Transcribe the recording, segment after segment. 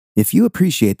If you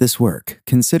appreciate this work,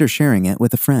 consider sharing it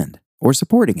with a friend or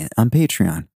supporting it on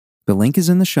Patreon. The link is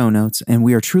in the show notes, and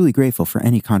we are truly grateful for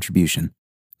any contribution.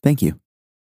 Thank you.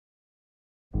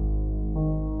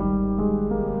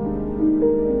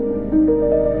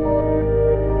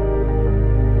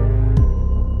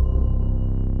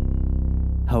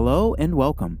 Hello and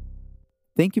welcome.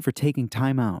 Thank you for taking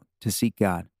time out to seek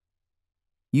God.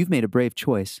 You've made a brave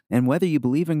choice, and whether you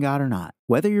believe in God or not,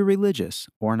 whether you're religious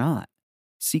or not,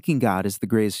 seeking God is the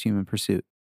greatest human pursuit.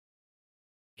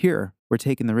 Here, we're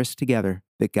taking the risk together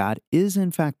that God is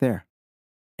in fact there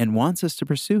and wants us to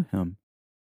pursue Him.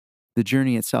 The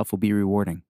journey itself will be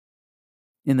rewarding.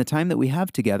 In the time that we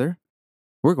have together,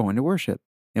 we're going to worship,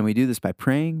 and we do this by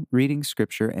praying, reading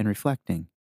Scripture, and reflecting.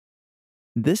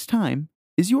 This time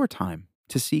is your time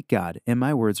to seek God, and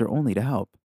my words are only to help.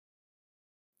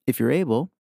 If you're able,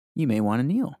 you may want to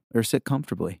kneel or sit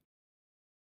comfortably.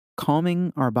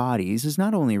 Calming our bodies is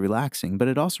not only relaxing, but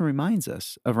it also reminds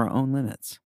us of our own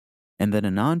limits and that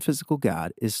a non-physical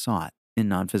God is sought in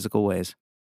non-physical ways.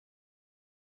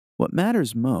 What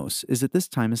matters most is that this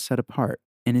time is set apart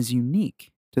and is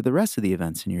unique to the rest of the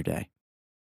events in your day.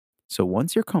 So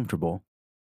once you're comfortable,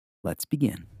 let's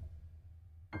begin.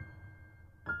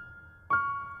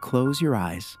 Close your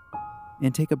eyes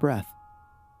and take a breath.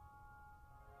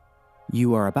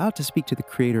 You are about to speak to the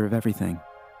Creator of everything.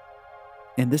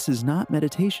 And this is not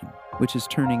meditation, which is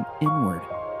turning inward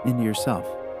into yourself.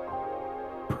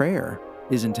 Prayer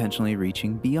is intentionally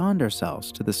reaching beyond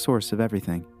ourselves to the source of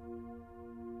everything.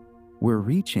 We're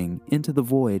reaching into the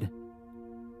void,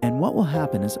 and what will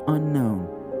happen is unknown.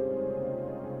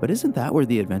 But isn't that where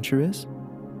the adventure is?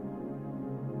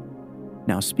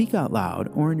 Now speak out loud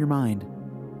or in your mind.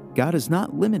 God is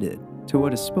not limited to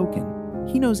what is spoken.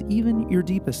 He knows even your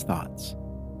deepest thoughts.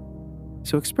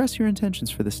 So express your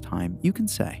intentions for this time. You can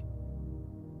say,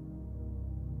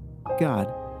 God,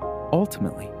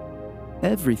 ultimately,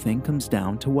 everything comes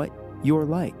down to what you're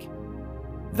like.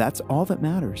 That's all that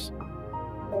matters.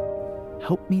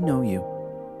 Help me know you.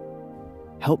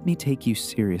 Help me take you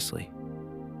seriously.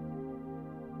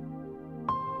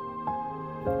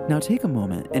 Now take a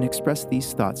moment and express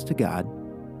these thoughts to God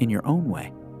in your own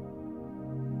way.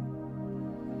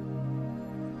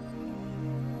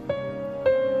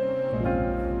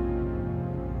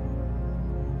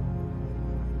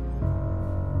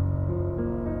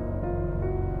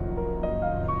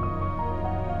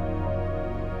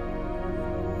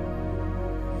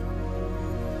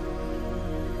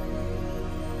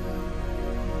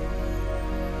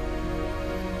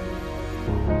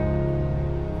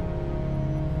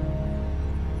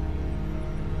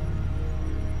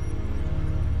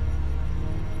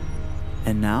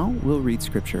 And now we'll read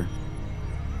Scripture.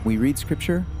 We read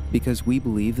Scripture because we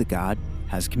believe that God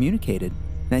has communicated,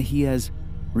 that He has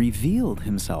revealed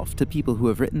Himself to people who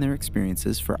have written their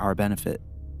experiences for our benefit.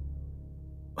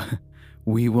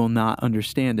 We will not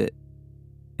understand it,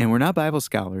 and we're not Bible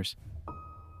scholars.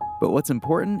 But what's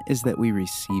important is that we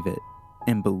receive it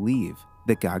and believe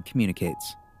that God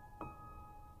communicates.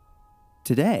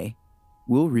 Today,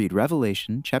 we'll read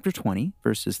Revelation chapter 20,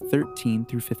 verses 13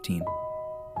 through 15.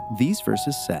 These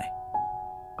verses say,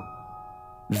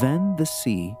 Then the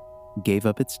sea gave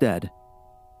up its dead,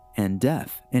 and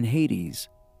death and Hades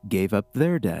gave up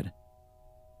their dead.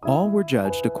 All were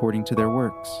judged according to their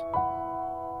works.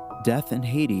 Death and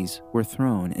Hades were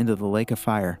thrown into the lake of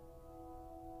fire.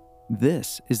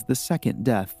 This is the second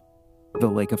death, the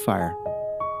lake of fire.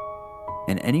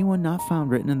 And anyone not found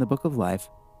written in the book of life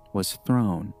was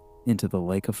thrown into the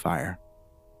lake of fire.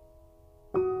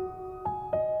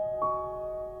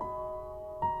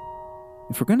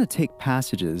 If we're going to take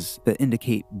passages that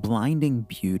indicate blinding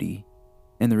beauty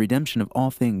and the redemption of all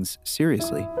things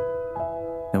seriously,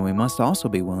 then we must also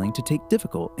be willing to take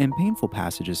difficult and painful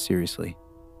passages seriously.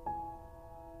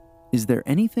 Is there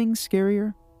anything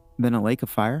scarier than a lake of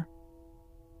fire?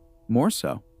 More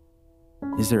so,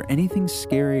 is there anything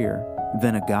scarier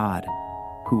than a God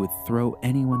who would throw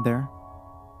anyone there?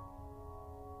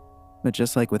 But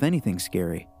just like with anything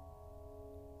scary,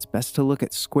 it's best to look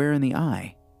it square in the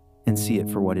eye and see it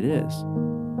for what it is.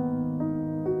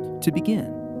 To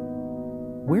begin,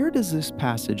 where does this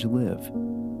passage live?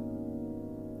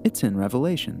 It's in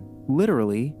Revelation,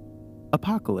 literally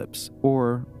apocalypse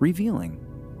or revealing.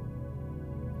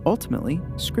 Ultimately,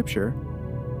 Scripture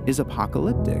is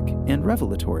apocalyptic and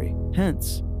revelatory,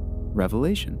 hence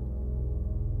Revelation.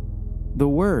 The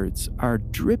words are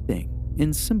dripping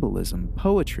in symbolism,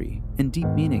 poetry, and deep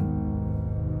meaning.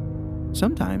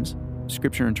 Sometimes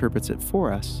Scripture interprets it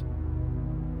for us.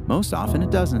 Most often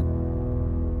it doesn't.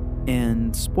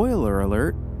 And spoiler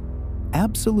alert,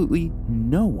 absolutely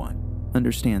no one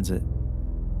understands it.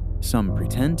 Some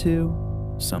pretend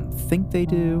to, some think they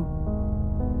do,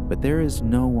 but there is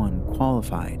no one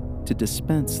qualified to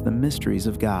dispense the mysteries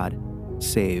of God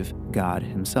save God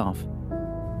Himself.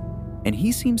 And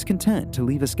He seems content to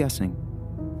leave us guessing.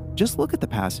 Just look at the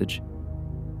passage.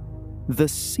 The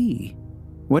sea,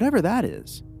 whatever that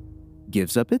is,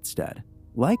 gives up its dead.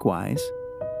 Likewise,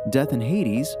 death and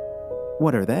Hades,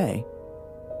 what are they?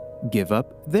 Give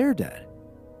up their dead.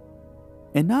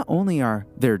 And not only are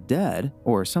their dead,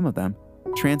 or some of them,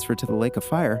 transferred to the lake of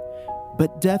fire,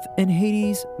 but death and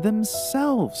Hades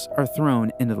themselves are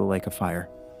thrown into the lake of fire.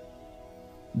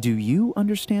 Do you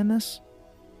understand this?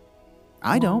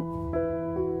 I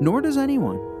don't, nor does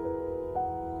anyone.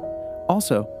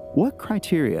 Also, what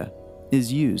criteria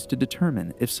is used to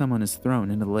determine if someone is thrown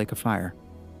into the lake of fire?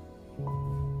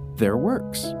 Their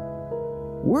works.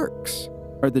 Works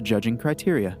are the judging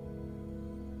criteria.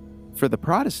 For the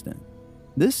Protestant,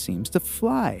 this seems to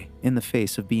fly in the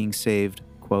face of being saved,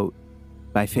 quote,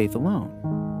 by faith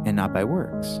alone, and not by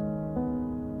works.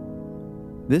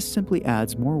 This simply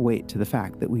adds more weight to the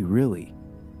fact that we really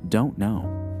don't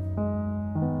know.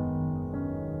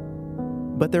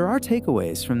 But there are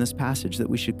takeaways from this passage that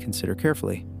we should consider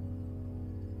carefully.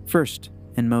 First,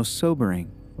 and most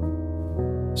sobering,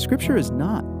 Scripture is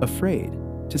not afraid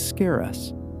to scare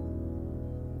us.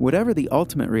 Whatever the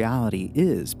ultimate reality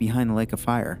is behind the lake of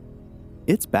fire,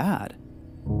 it's bad.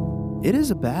 It is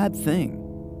a bad thing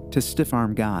to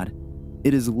stiff-arm God.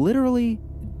 It is literally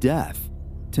death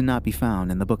to not be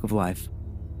found in the book of life.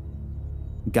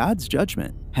 God's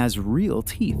judgment has real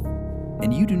teeth,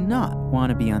 and you do not want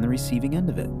to be on the receiving end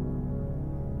of it.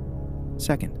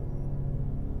 Second,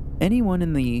 anyone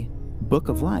in the book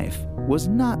of life was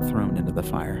not thrown into the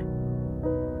fire.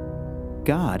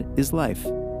 God is life.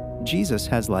 Jesus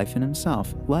has life in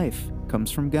Himself. Life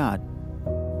comes from God.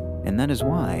 And that is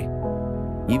why,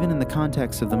 even in the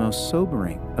context of the most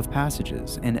sobering of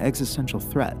passages and existential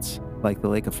threats, like the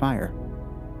lake of fire,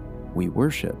 we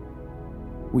worship,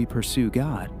 we pursue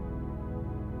God,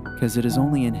 because it is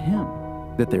only in Him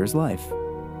that there is life.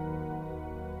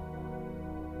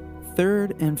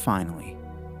 Third and finally,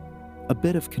 a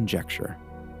bit of conjecture.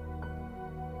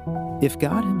 If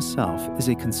God Himself is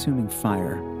a consuming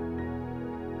fire,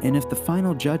 and if the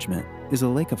final judgment is a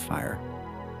lake of fire,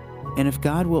 and if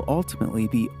God will ultimately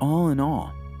be all in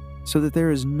all, so that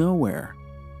there is nowhere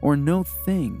or no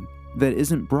thing that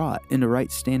isn't brought into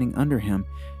right standing under Him,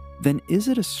 then is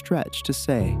it a stretch to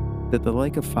say that the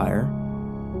lake of fire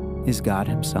is God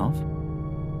Himself?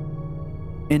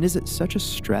 And is it such a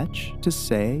stretch to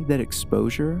say that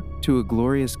exposure to a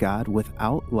glorious God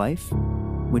without life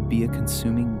would be a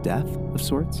consuming death of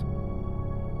sorts?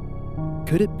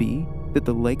 Could it be that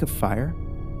the lake of fire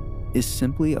is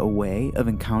simply a way of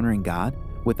encountering God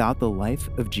without the life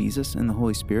of Jesus and the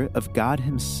Holy Spirit, of God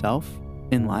Himself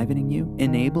enlivening you,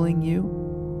 enabling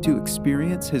you to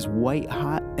experience His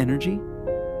white-hot energy?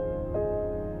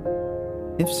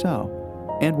 If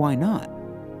so, and why not,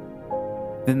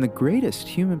 then the greatest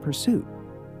human pursuit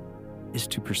is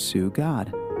to pursue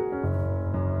God.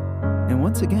 And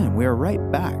once again, we are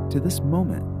right back to this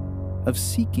moment of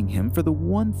seeking Him for the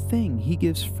one thing He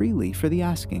gives freely for the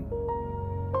asking: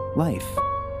 life.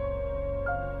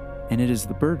 And it is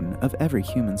the burden of every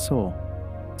human soul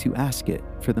to ask it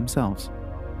for themselves.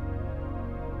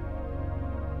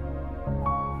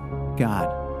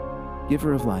 God,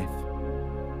 giver of life,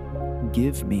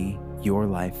 give me your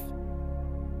life.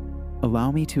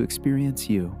 Allow me to experience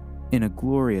you in a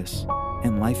glorious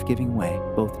and life-giving way,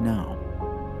 both now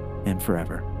and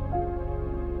forever.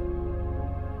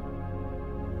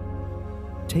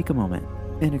 Take a moment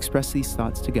and express these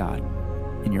thoughts to God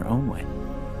in your own way.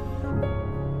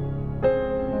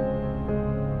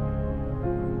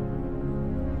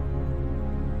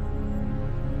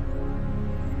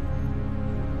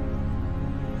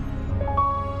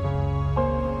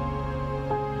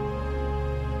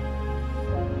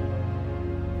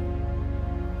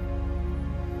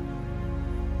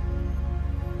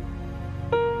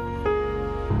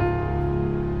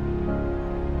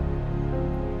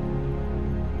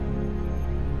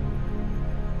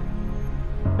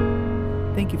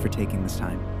 Thank you for taking this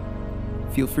time.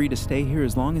 Feel free to stay here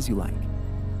as long as you like.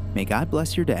 May God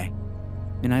bless your day,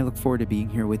 and I look forward to being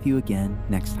here with you again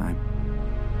next time.